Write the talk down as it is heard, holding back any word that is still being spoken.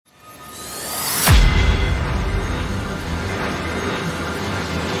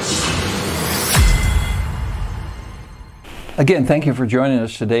Again, thank you for joining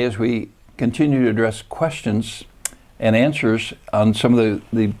us today as we continue to address questions and answers on some of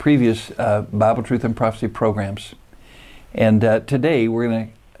the previous Bible Truth and Prophecy programs. And today we're going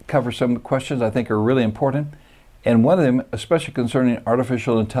to cover some questions I think are really important, and one of them especially concerning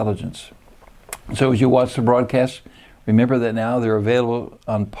artificial intelligence. So as you watch the broadcast, remember that now they're available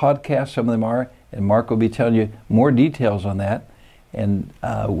on podcasts, some of them are, and Mark will be telling you more details on that. And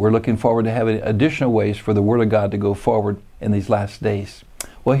we're looking forward to having additional ways for the Word of God to go forward in these last days.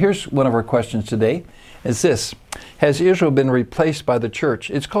 Well, here's one of our questions today. It's this: has Israel been replaced by the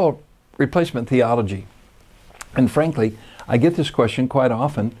church? It's called replacement theology. And frankly, I get this question quite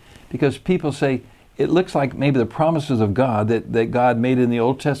often because people say, it looks like maybe the promises of God that God made in the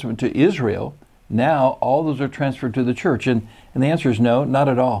Old Testament to Israel, now all those are transferred to the church. And the answer is no, not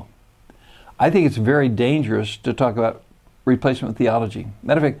at all. I think it's very dangerous to talk about replacement theology.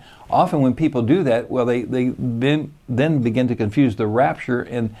 Matter of fact, often when people do that, well, they then begin to confuse the rapture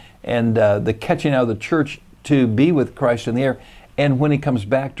and the catching out of the church to be with Christ in the air, and when He comes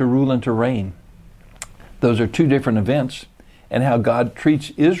back to rule and to reign. Those are two different events, and how God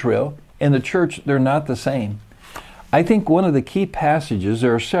treats Israel and the church, they're not the same. I think one of the key passages,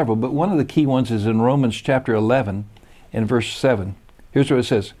 there are several, but one of the key ones is in Romans chapter 11 and verse 7. Here's what it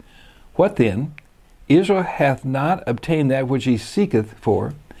says: "What then? Israel hath not obtained that which he seeketh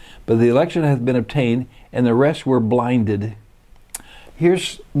for, but the election hath been obtained, and the rest were blinded."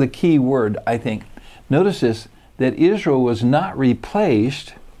 Here's the key word, I think. Notice this, that Israel was not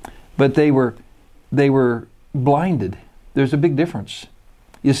replaced, but they were blinded. There's a big difference.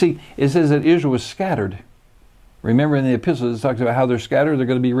 You see, it says that Israel was scattered. Remember in the epistles, it talks about how they're scattered, they're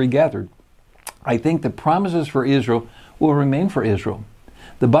going to be regathered. I think the promises for Israel will remain for Israel.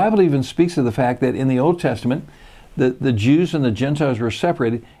 The Bible even speaks of the fact that in the Old Testament, the Jews and the Gentiles were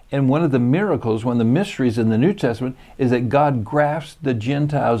separated, and one of the miracles, one of the mysteries in the New Testament is that God grafts the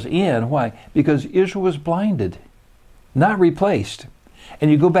Gentiles in. Why? Because Israel was blinded, not replaced. And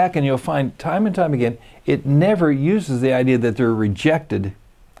you go back and you'll find time and time again, it never uses the idea that they're rejected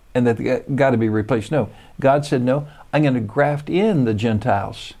and that they got to be replaced. No, God said, no, I'm going to graft in the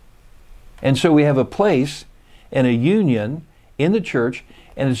Gentiles. And so we have a place and a union in the church,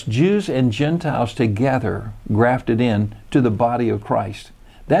 and it's Jews and Gentiles together, grafted in to the body of Christ.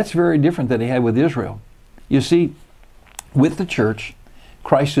 That's very different than He had with Israel. You see, with the church,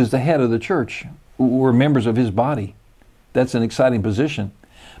 Christ is the head of the church. We're members of His body. That's an exciting position.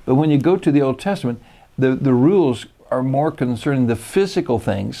 But when you go to the Old Testament, the rules are more concerning the physical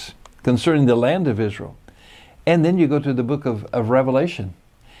things, concerning the land of Israel. And then you go to the book of Revelation.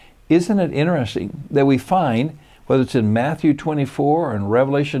 Isn't it interesting that we find, whether it's in Matthew 24 or in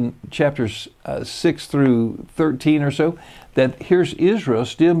Revelation chapters 6 through 13 or so, that here's Israel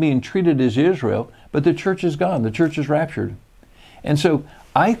still being treated as Israel, but the church is gone. The church is raptured. And so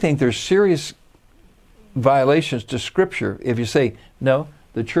I think there's serious violations to Scripture if you say, no,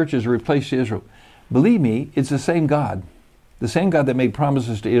 the church has replaced Israel. Believe me, it's the same God. The same God that made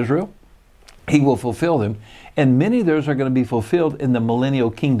promises to Israel, He will fulfill them. And many of those are going to be fulfilled in the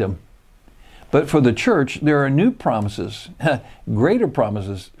millennial kingdom. But for the church, there are new promises, greater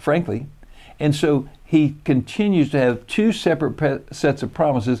promises, frankly. And so He continues to have two separate sets of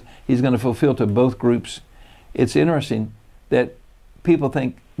promises He's going to fulfill to both groups. It's interesting that people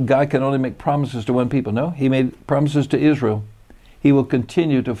think God can only make promises to one people. No, He made promises to Israel. He will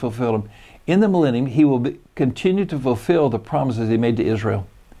continue to fulfill them. In the millennium, He will continue to fulfill the promises He made to Israel.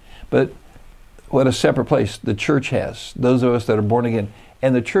 But what a separate place the church has, those of us that are born again.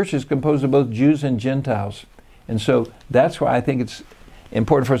 And the church is composed of both Jews and Gentiles. And so that's why I think it's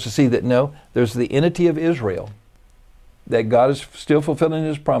important for us to see that, no, there's the entity of Israel, that God is still fulfilling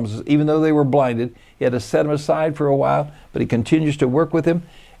His promises. Even though they were blinded, He had to set them aside for a while, but He continues to work with them.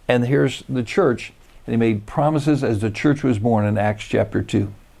 And here's the church, and He made promises as the church was born in Acts chapter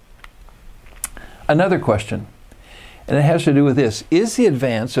 2. Another question, and it has to do with this: is the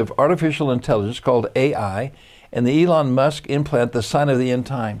advance of artificial intelligence, called AI, and the Elon Musk implant the sign of the end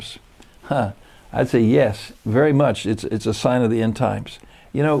times? I'd say yes, very much. It's a sign of the end times.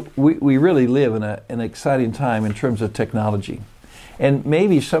 You know, we really live in an exciting time in terms of technology. And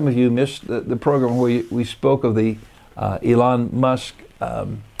maybe some of you missed the program where we spoke of the Elon Musk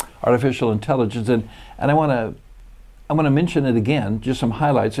artificial intelligence, and I want to mention it again, just some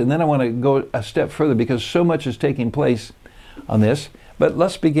highlights, and then I want to go a step further because so much is taking place on this. But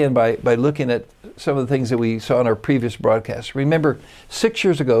let's begin by looking at some of the things that we saw in our previous broadcast. Remember, 6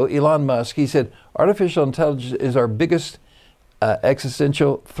 years ago, Elon Musk, he said, artificial intelligence is our biggest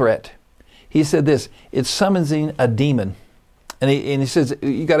existential threat. He said this: it's summoning a demon. And he says,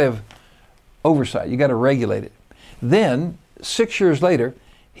 you got to have oversight, you got to regulate it. Then 6 years later,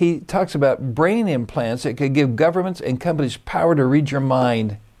 he talks about brain implants that could give governments and companies power to read your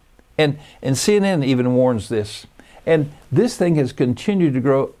mind. And CNN even warns this. And this thing has continued to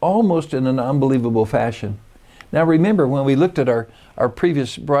grow almost in an unbelievable fashion. Now remember, when we looked at our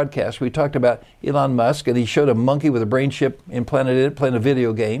previous broadcast, we talked about Elon Musk, and he showed a monkey with a brain chip implanted in it playing a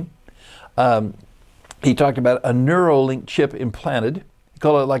video game. He talked about a Neuralink chip implanted. He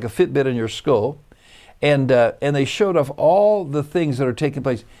called it like a Fitbit in your skull. And they showed off all the things that are taking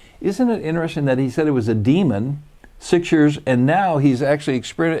place. Isn't it interesting that he said it was a demon 6 years, and now he's actually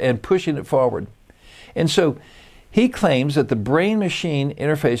experimenting and pushing it forward. And so he claims that the brain-machine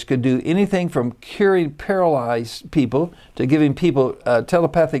interface could do anything from curing paralyzed people to giving people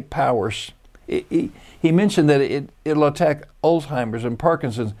telepathic powers. He mentioned that it'll attack Alzheimer's and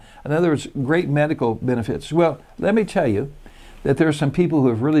Parkinson's. In other words, great medical benefits. Well, let me tell you that there are some people who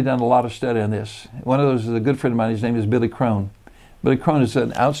have really done a lot of study on this. One of those is a good friend of mine. His name is Billy Crone. Billy Crone is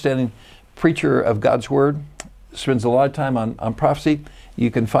an outstanding preacher of God's Word. Spends a lot of time on prophecy. You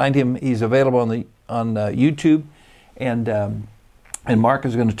can find him. He's available on YouTube. And Mark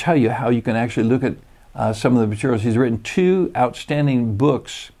is going to tell you how you can actually look at some of the materials. He's written 2 outstanding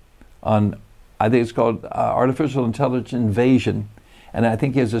books on, I think it's called Artificial Intelligence Invasion. And I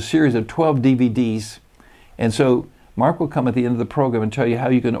think he has a series of 12 DVDs. And so Mark will come at the end of the program and tell you how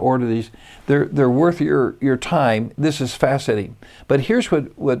you can order these. They're worth your time. This is fascinating. But here's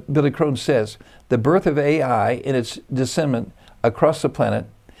what Billy Crone says. The birth of AI and its dissemination across the planet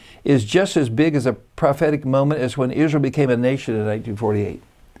is just as big as a prophetic moment as when Israel became a nation in 1948.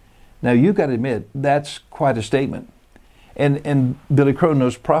 Now you've got to admit, that's quite a statement. And Billy Crone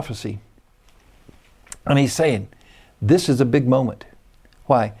knows prophecy. And he's saying, this is a big moment.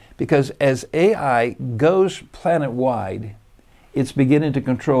 Why? Because as AI goes planet-wide, it's beginning to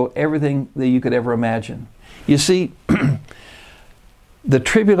control everything that you could ever imagine. You see, the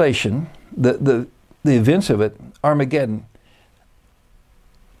tribulation, the events of it, Armageddon,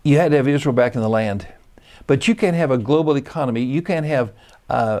 you had to have Israel back in the land. But you can't have a global economy. You can't have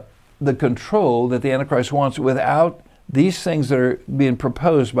the control that the Antichrist wants without these things that are being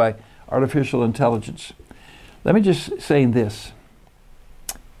proposed by artificial intelligence. Let me just say this.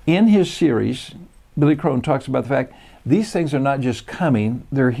 In his series, Billy Crone talks about the fact these things are not just coming,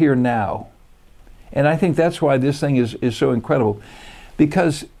 they're here now. And I think that's why this thing is so incredible.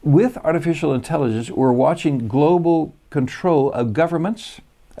 Because with artificial intelligence, we're watching global control of governments,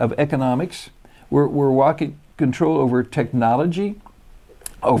 of economics. We're watching control over technology,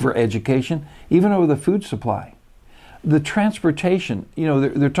 over education, even over the food supply. The transportation,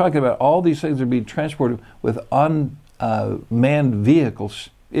 they're talking about all these things are being transported with unmanned vehicles.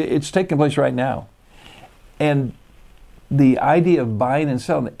 It's taking place right now. And the idea of buying and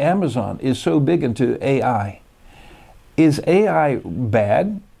selling, Amazon is so big into AI. Is AI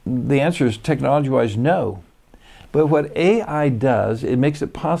bad? The answer is technology-wise, no. But what AI does, it makes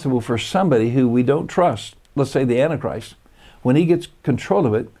it possible for somebody who we don't trust, let's say the Antichrist, when he gets control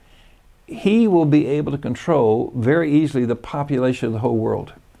of it, he will be able to control very easily the population of the whole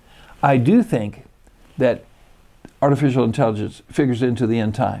world. I do think that artificial intelligence figures into the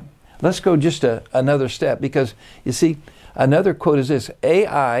end time. Let's go just another step, because you see, another quote is this: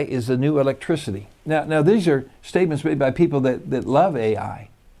 AI is the new electricity. Now these are statements made by people that love AI.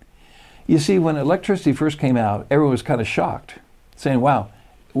 You see, when electricity first came out, everyone was kind of shocked, saying, wow,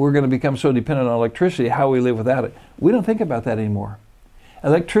 we're going to become so dependent on electricity, how will we live without it? We don't think about that anymore.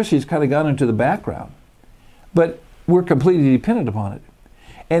 Electricity has kind of gone into the background, but we're completely dependent upon it.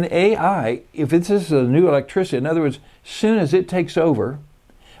 And AI, if this is a new electricity, in other words, as soon as it takes over,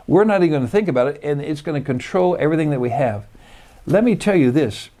 we're not even going to think about it, and it's going to control everything that we have. Let me tell you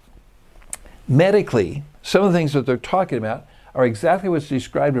this. Medically, some of the things that they're talking about are exactly what's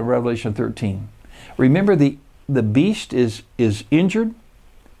described in Revelation 13. Remember, the beast is injured,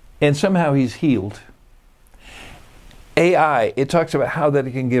 and somehow he's healed. AI, it talks about how that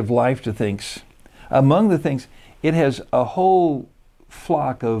it can give life to things. Among the things, it has a whole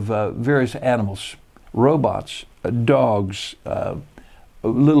flock of various animals, robots, dogs,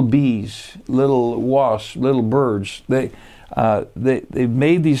 little bees, little wasps, little birds. They've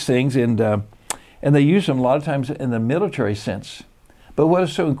made these things, and they use them a lot of times in the military sense. But what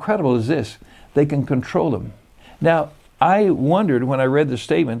is so incredible is this: they can control them. Now, I wondered when I read the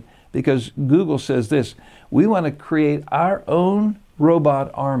statement, because Google says this: we want to create our own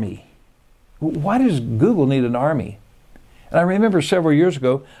robot army. Why does Google need an army? And I remember several years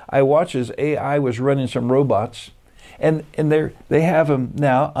ago, I watched as AI was running some robots, and they have them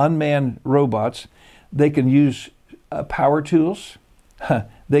now, unmanned robots. They can use power tools.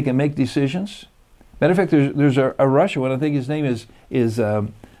 They can make decisions. Matter of fact, there's a Russian one. I think his name is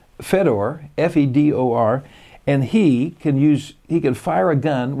Fedor, Fedor, and he can fire a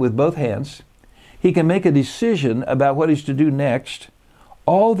gun with both hands. He can make a decision about what he's to do next.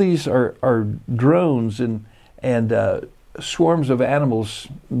 All these are drones and swarms of animals,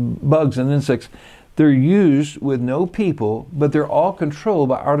 bugs and insects. They're used with no people, but they're all controlled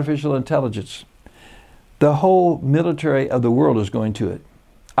by artificial intelligence. The whole military of the world is going to it.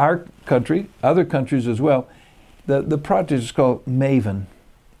 Our country, other countries as well. The project is called Maven,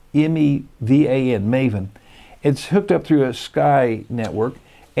 M-E-V-A-N, Maven. It's hooked up through a Sky network,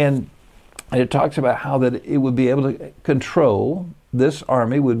 and it talks about how that it would be able to control, this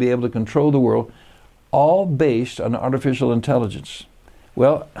army would be able to control the world, all based on artificial intelligence.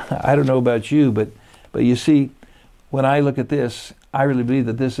 Well, I don't know about you, but you see, when I look at this, I really believe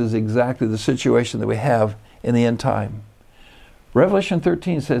that this is exactly the situation that we have in the end time. Revelation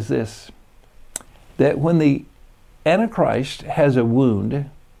 13 says this, that when the Antichrist has a wound,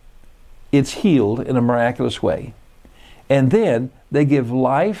 it's healed in a miraculous way. And then they give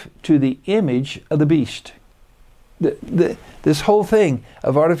life to the image of the beast. This whole thing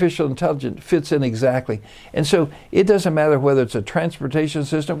of artificial intelligence fits in exactly. And so it doesn't matter whether it's a transportation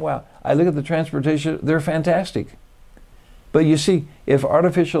system. Well, I look at the transportation, they're fantastic. But you see, if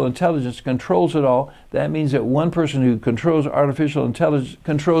artificial intelligence controls it all, that means that one person who controls artificial intelligence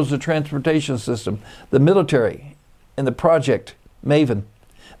controls the transportation system, the military, and the project, Maven,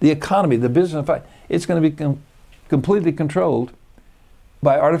 the economy, the business. It's going to be completely controlled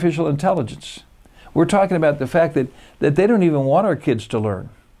by artificial intelligence. We're talking about the fact that they don't even want our kids to learn.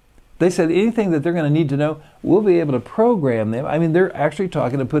 They said anything that they're going to need to know, we'll be able to program them. I mean, they're actually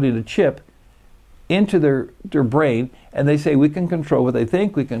talking to putting a chip into their brain, and they say we can control what they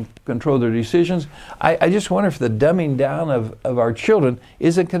think, we can control their decisions. I just wonder if the dumbing down of our children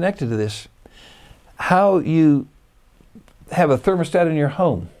isn't connected to this. How you have a thermostat in your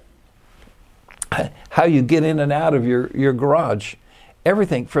home, how you get in and out of your garage,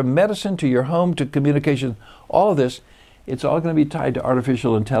 everything from medicine to your home to communication, all of this, it's all going to be tied to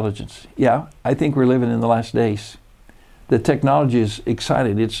artificial intelligence. Yeah, I think we're living in the last days. The technology is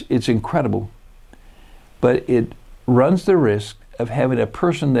exciting, it's incredible. But it runs the risk of having a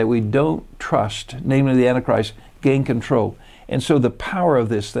person that we don't trust, namely the Antichrist, gain control. And so the power of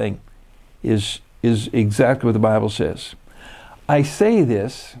this thing is exactly what the Bible says. I say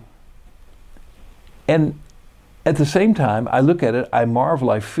this, and at the same time, I look at it, I marvel,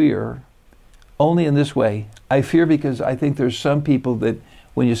 I fear, only in this way. I fear because I think there's some people that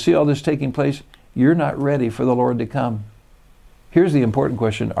when you see all this taking place, you're not ready for the Lord to come. Here's the important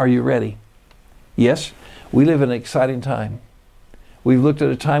question, are you ready? Yes, we live in an exciting time. We've looked at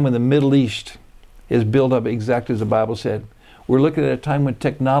a time when the Middle East is built up exactly as the Bible said. We're looking at a time when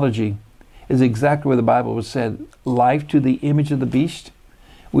technology is exactly where the Bible was said, life to the image of the beast.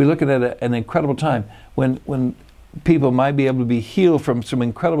 We're looking at an incredible time when people might be able to be healed from some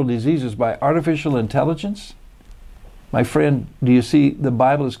incredible diseases by artificial intelligence. My friend, do you see the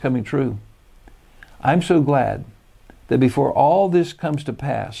Bible is coming true? I'm so glad that before all this comes to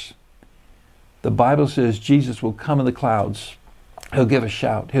pass, the Bible says Jesus will come in the clouds. He'll give a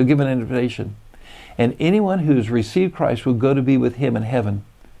shout. He'll give an invitation. And anyone who has received Christ will go to be with Him in heaven.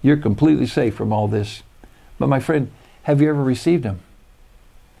 You're completely safe from all this. But my friend, have you ever received Him?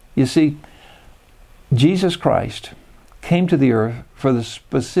 You see, Jesus Christ came to the earth for the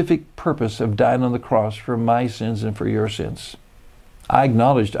specific purpose of dying on the cross for my sins and for your sins. I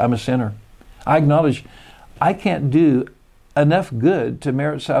acknowledged I'm a sinner. I acknowledge I can't do enough good to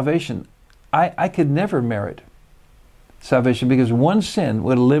merit salvation. I could never merit salvation because one sin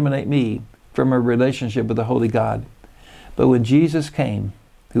would eliminate me from a relationship with the Holy God. But when Jesus came,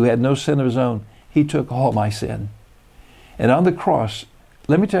 who had no sin of His own, He took all my sin. And on the cross,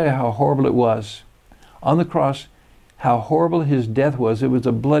 let me tell you how horrible it was. On the cross, how horrible His death was. It was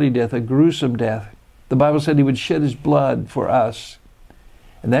a bloody death, a gruesome death. The Bible said He would shed His blood for us.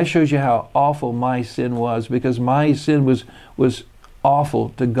 And that shows you how awful my sin was, because my sin was awful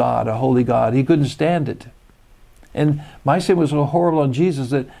to God, a holy God. He couldn't stand it. And my sin was so horrible on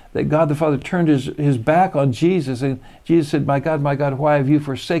Jesus that God the Father turned his back on Jesus, and Jesus said, my God, why have you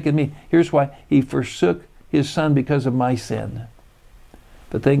forsaken me? Here's why. He forsook His Son because of my sin.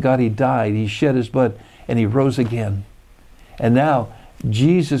 But thank God He died, He shed His blood, and He rose again. And now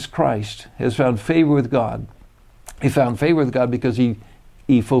Jesus Christ has found favor with God. He found favor with God because He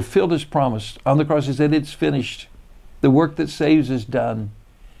fulfilled His promise. On the cross He said, it's finished. The work that saves is done.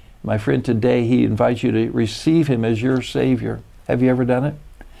 My friend, today He invites you to receive Him as your Savior. Have you ever done it?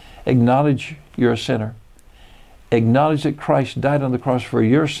 Acknowledge you're a sinner. Acknowledge that Christ died on the cross for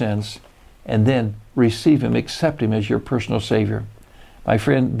your sins, and then receive Him, accept Him as your personal Savior. My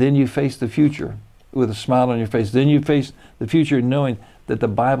friend, then you face the future with a smile on your face. Then you face the future knowing that the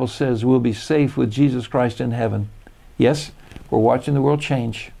Bible says we'll be safe with Jesus Christ in heaven. Yes, we're watching the world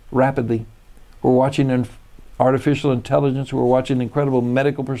change rapidly. We're watching artificial intelligence. We're watching incredible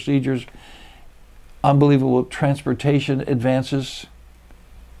medical procedures, unbelievable transportation advances.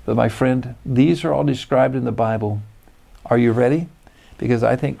 But my friend, these are all described in the Bible. Are you ready? Because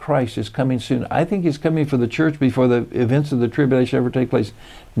I think Christ is coming soon. I think He's coming for the church before the events of the tribulation ever take place.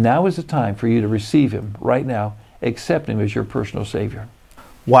 Now is the time for you to receive Him right now. Accept Him as your personal Savior.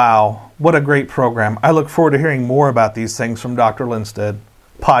 Wow, what a great program. I look forward to hearing more about these things from Dr. Lindstedt.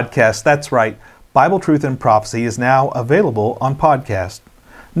 Podcast, that's right. Bible Truth and Prophecy is now available on podcast.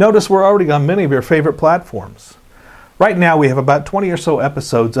 Notice we're already on many of your favorite platforms. Right now we have about 20 or so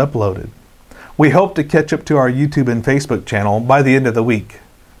episodes uploaded. We hope to catch up to our YouTube and Facebook channel by the end of the week.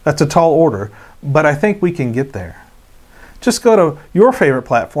 That's a tall order, but I think we can get there. Just go to your favorite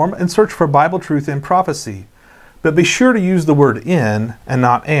platform and search for Bible Truth and Prophecy. But be sure to use the word in and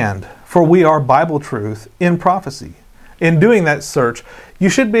not and, for we are Bible Truth in Prophecy. In doing that search, you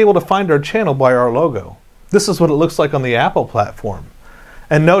should be able to find our channel by our logo. This is what it looks like on the Apple platform.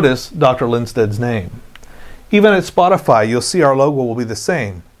 And notice Dr. Lindstedt's name. Even at Spotify, you'll see our logo will be the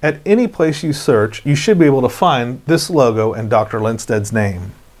same. At any place you search, you should be able to find this logo and Dr. Lindstedt's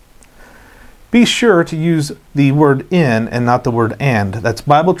name. Be sure to use the word in and not the word and. That's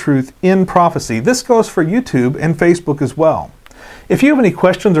Bible Truth in Prophecy. This goes for YouTube and Facebook as well. If you have any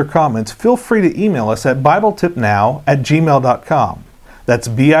questions or comments, feel free to email us at BibleTipNow@gmail.com. That's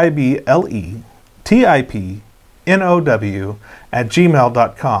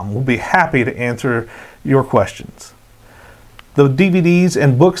BibleTipNow@gmail.com. We'll be happy to answer your questions. The DVDs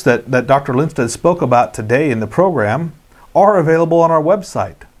and books that Dr. Lindstedt spoke about today in the program are available on our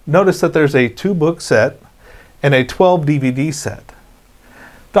website. Notice that there's a 2-book set and a 12 DVD set.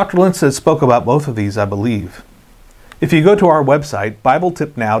 Dr. Lindstedt spoke about both of these, I believe. If you go to our website,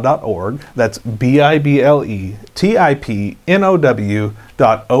 BibleTipNow.org, that's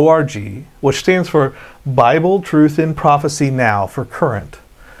BibleTipNow.org, which stands for Bible Truth in Prophecy Now for current.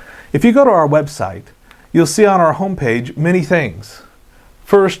 If you go to our website, you'll see on our homepage many things.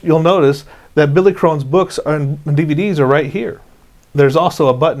 First, you'll notice that Billy Crone's books and DVDs are right here. There's also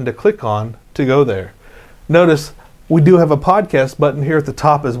a button to click on to go there. Notice we do have a podcast button here at the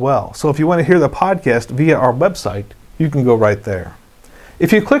top as well. So if you want to hear the podcast via our website, you can go right there.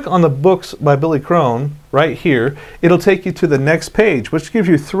 If you click on the books by Billy Crone right here, it'll take you to the next page, which gives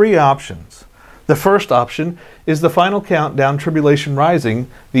you 3 options. The first option is the Final Countdown, Tribulation Rising,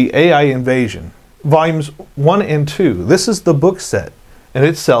 the AI Invasion, volumes 1 and 2. This is the book set, and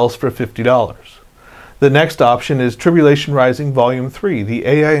it sells for $50. The next option is Tribulation Rising Volume 3, The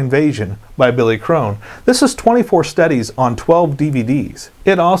AI Invasion by Billy Crone. This is 24 studies on 12 DVDs.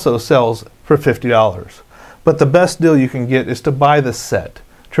 It also sells for $50. But the best deal you can get is to buy the set,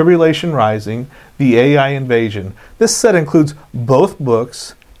 Tribulation Rising, The AI Invasion. This set includes both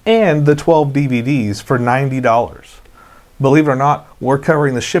books and the 12 DVDs for $90. Believe it or not, we're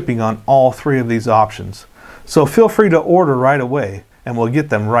covering the shipping on all 3 of these options. So feel free to order right away, and we'll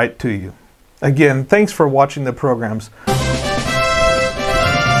get them right to you. Again, thanks for watching the programs.